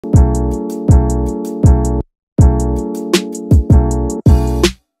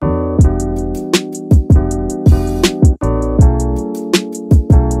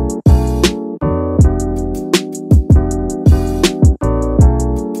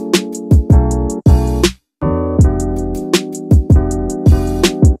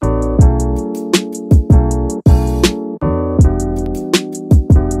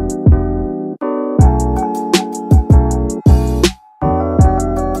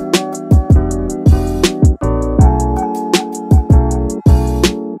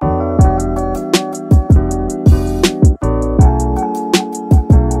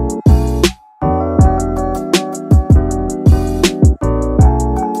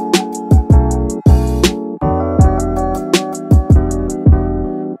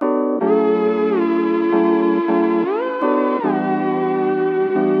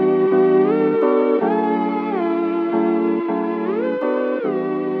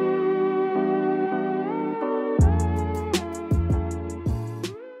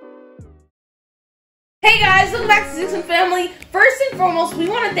Dixon family. First and foremost, we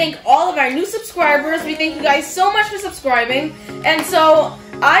want to thank all of our new subscribers. We thank you guys so much for subscribing. And so,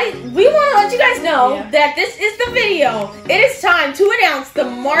 we want to let you guys know that this is the video. It is time to announce the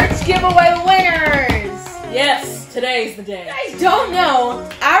March giveaway winners. Yes, today's the day. If you guys don't know,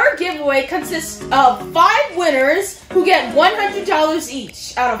 our giveaway consists of 5 winners who get $100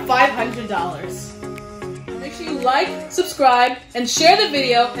 each out of $500. Make sure you like, subscribe, and share the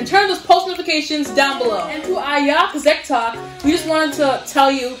video, and turn on those post notifications down below. And to Ayak Zektok, we just wanted to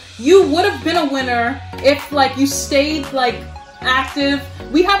tell you, you would have been a winner if, you stayed, active.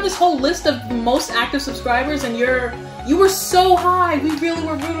 We have this whole list of the most active subscribers, and you were so high. We really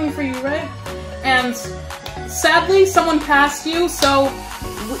were rooting for you, right? And sadly, someone passed you, so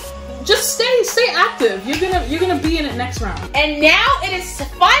just stay active. You're gonna be in it next round. And now it is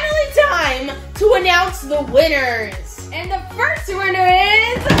finally time to announce the winners. And the first winner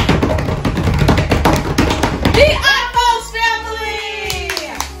is the Utmost family.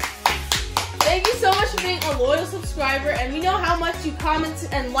 Thank you so much for being a loyal subscriber, and we know how much you comment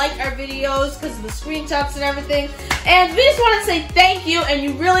and like our videos because of the screenshots and everything. And we just want to say thank you, and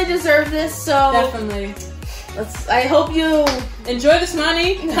you really deserve this. So definitely. I hope you enjoy this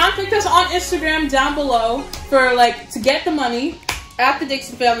money. Contact us on Instagram down below for to get the money at the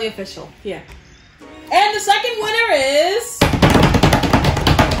Dixon Family Official. Yeah. And the second winner is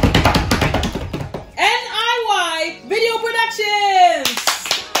NIY Video Productions.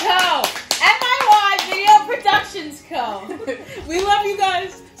 NIY Video Productions Co. We love you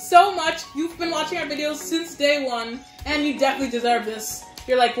guys so much. You've been watching our videos since day one, and you definitely deserve this.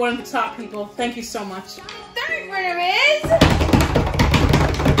 You're one of the top people. Thank you so much. Third winner is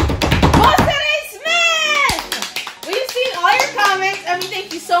Monterey Smith! We've seen all your comments, and we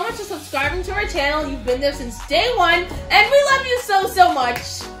thank you so much for subscribing to our channel. You've been there since day one, and we love you so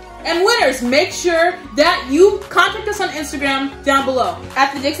much. And winners, make sure that you contact us on Instagram down below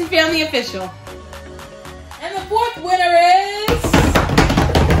at the Dixon Family Official. And the fourth winner is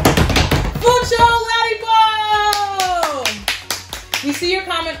Funcho Ladipo! We see your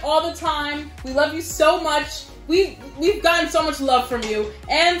comment all the time. We love you so much. We've gotten so much love from you.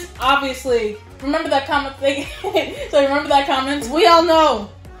 And obviously, remember that comment thing? So remember that comment? We all know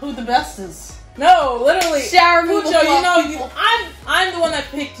who the best is. No, literally. Funcho, I'm the one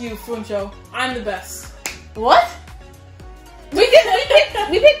that picked you, Funcho. I'm the best. What? We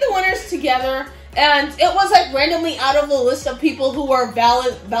picked the winners together, and it was randomly out of the list of people who were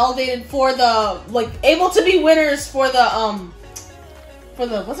validated for the able to be winners for the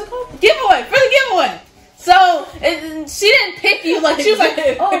what's it called? Giveaway! For the giveaway! So, she didn't pick you, she was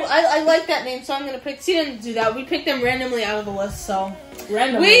oh, I like that name, so I'm gonna pick. She didn't do that. We picked them randomly out of the list, so.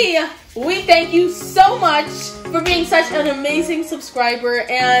 Randomly. We thank you so much for being such an amazing subscriber,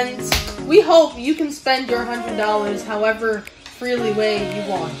 and we hope you can spend your $100 however freely way you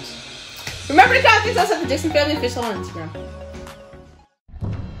want. Remember to contact us at the Dixon Family Official on Instagram.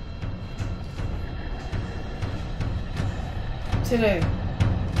 Today,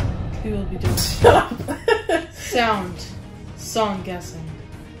 we will be doing song guessing,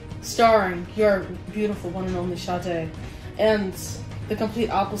 starring your beautiful one and only Sade, and the complete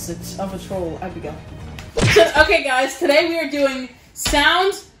opposite of a troll, Abigail. Okay, guys, today we are doing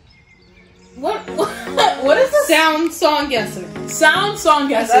What is this? Sound song guessing. Sound song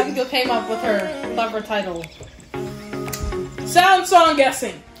guessing. As Abigail came up with her clever title. Sound song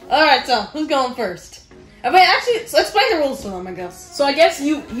guessing. Alright, so who's going first? I mean, actually, so explain the rules to them, I guess. So I guess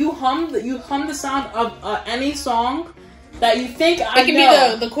you hum the sound of any song that you think I know. It can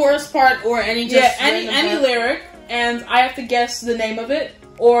be the chorus part or any any lyric, and I have to guess the name of it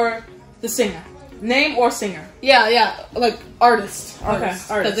or the singer. Name or singer. Yeah, artist. Okay, artist.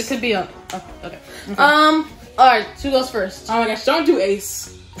 Because it could be okay. Alright, who goes first? Oh my gosh, don't do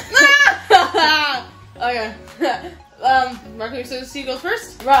Ace. Okay. Rock, paper, scissors, she goes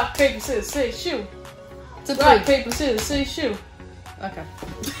first? Rock, paper, scissors, shoe. Rock, paper, scissors, shoe. Okay.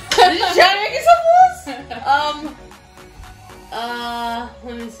 Did you try to make yourself lose?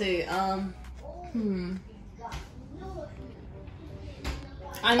 Let me see.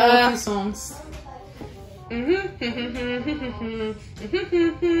 I know a few songs.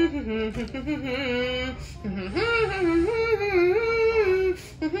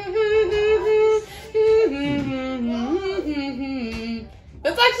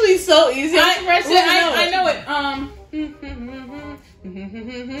 That's actually so easy. I know it.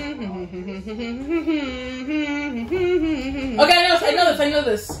 Okay, I know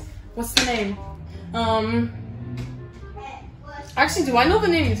this. What's the name? Actually, do I know the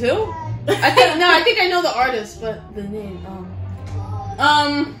name too? I think I know the artist, but the name.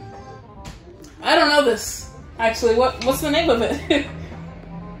 I don't know this. Actually, what's the name of it?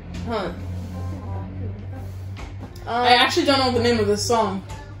 Huh. I actually don't know the name of this song.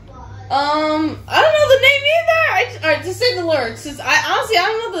 I don't know the name either. Alright, just say the lyrics. I honestly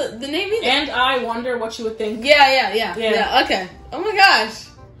don't know the name either. And I wonder what you would think. Yeah. Okay. Oh my gosh.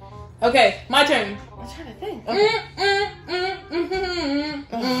 Okay, my turn. I'm trying to think. Okay.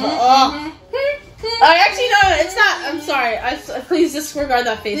 Actually, no, it's not. I'm sorry. Please disregard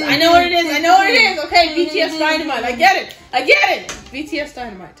that face. I know what it is. Okay, BTS Dynamite. I get it. BTS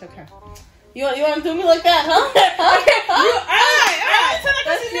Dynamite. Okay. You want to do me like that, huh? Alright.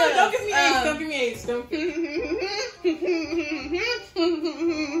 Don't give me AIDS. Don't give me AIDS.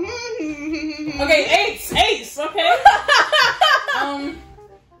 Okay, AIDS. Okay.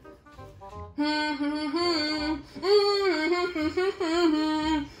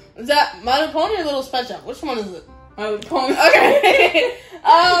 Is that My Little Pony or Little Pet Shop? Which one is it? My Little Pony. Okay.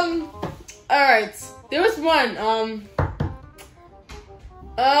 Alright. There was one.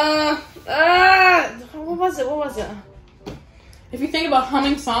 What was it? If you think about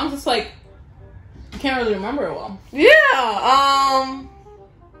humming songs, it's like you can't really remember it well. Yeah.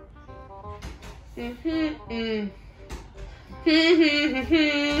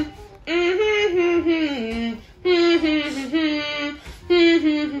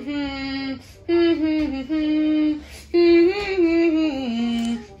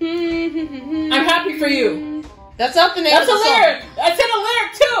 I'm happy for you. That's not the name. That's of the a lyric. song. I said a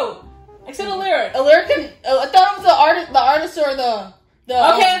lyric too. I said a lyric. A lyric? I thought it was the artist or the.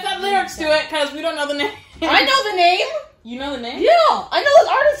 Okay, let's add lyrics to it because we don't know the name. I know the name. You know the name? Yeah, I know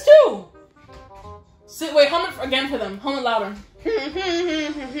the artist too. Wait, hum it again for them. Hum it louder.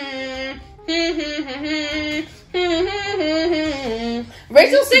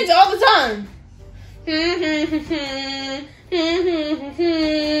 Rachel sings all the time.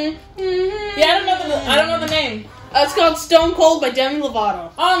 Yeah, I don't know the name. It's called Stone Cold by Demi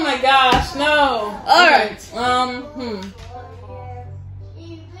Lovato. Oh my gosh, no. Alright.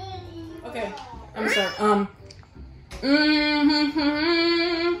 Okay. I'm sorry.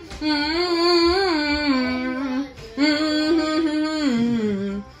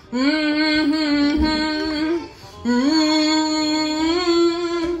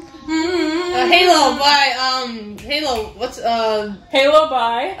 Halo by Halo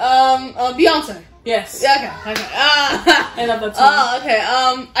by Beyonce. Yes. Yeah, okay. I love that song. Oh, okay.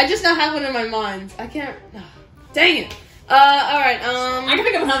 I just now have one in my mind. I can't. Dang it. Alright. I can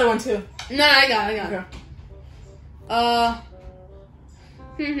think of another one too. No, I got it. Okay.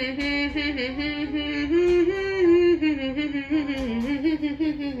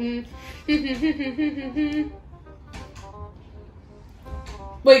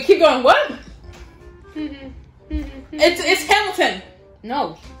 Wait, keep going. What? It's Hamilton.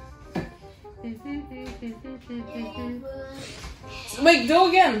 No. Wait, do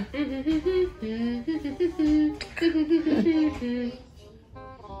again.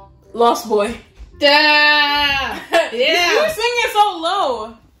 Lost Boy. Yeah. You were singing it so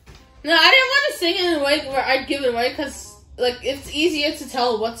low. No, I didn't want to sing it in a way where I'd give it away because, like, it's easier to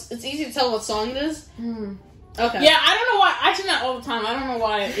tell what song it is. Okay. Yeah, I don't know why. I sing that all the time. I don't know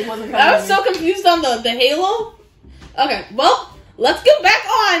why it wasn't coming. I was so confused on the Halo. Okay, well, let's go back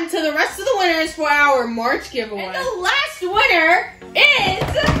on to the rest of the winners for our March giveaway. And the last winner is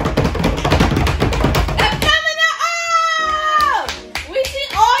we see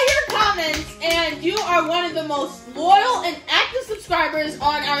all your comments, and you are one of the most loyal and active subscribers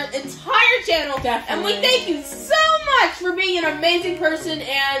on our entire channel. Definitely. And we thank you so much for being an amazing person,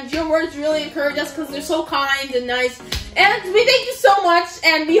 and your words really encourage us because they're so kind and nice. And we thank you so much,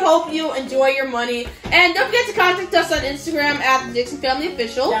 and we hope you enjoy your money. And don't forget to contact us on Instagram at the Dixon Family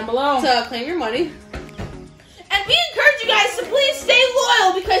Official down below to claim your money. And we encourage you guys to please stay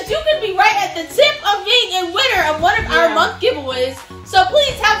loyal because you could be right at the tip of being a winner of one of our month giveaways. So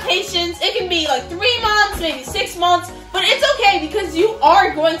please have patience. It can be like 3 months, maybe 6 months, but it's okay because you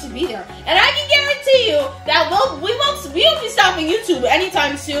are going to be there. And I can guarantee you that we won't be stopping YouTube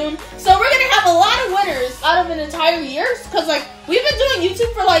anytime soon. So we're gonna have a lot of winners out of an entire year because like we've been doing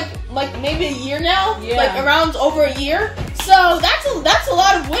YouTube for like maybe a year now, like around over a year. So that's a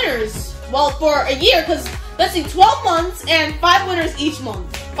lot of winners. Well, for a year because let's see, 12 months and 5 winners each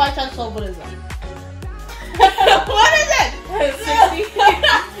month. 5 times 12, what is that? What is it?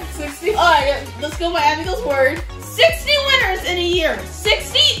 60. 60. Alright, let's go by Abigail's word. 60 winners in a year.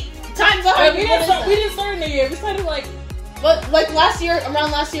 60 times 100. We didn't start in a year. We started like last year,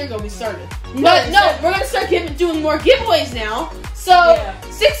 around last year ago we started. But no, we're gonna start doing more giveaways now. So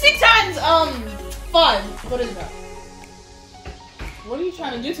 60 times 5. What is that? What are you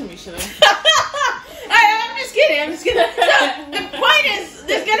trying to do to me, Shanae? I'm just kidding. I'm just kidding. So, the point is,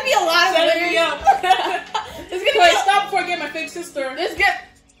 there's gonna be a lot of Set me winners. up. There's gonna Wait, be stop before I get my fake sister.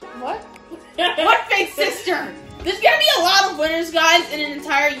 what? What fake sister? There's gonna be a lot of winners, guys, in an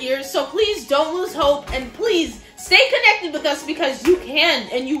entire year. So please don't lose hope, and please stay connected with us because you can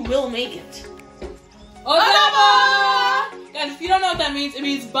and you will make it. Odaba! Guys, if you don't know what that means, it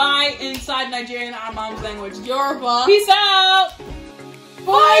means bye inside Nigerian, our mom's language. Yoruba. Peace out!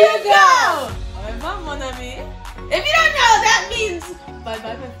 Before you go! Bye bye, mon ami. If you don't know, that means bye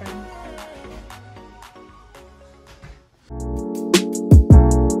bye, my friend.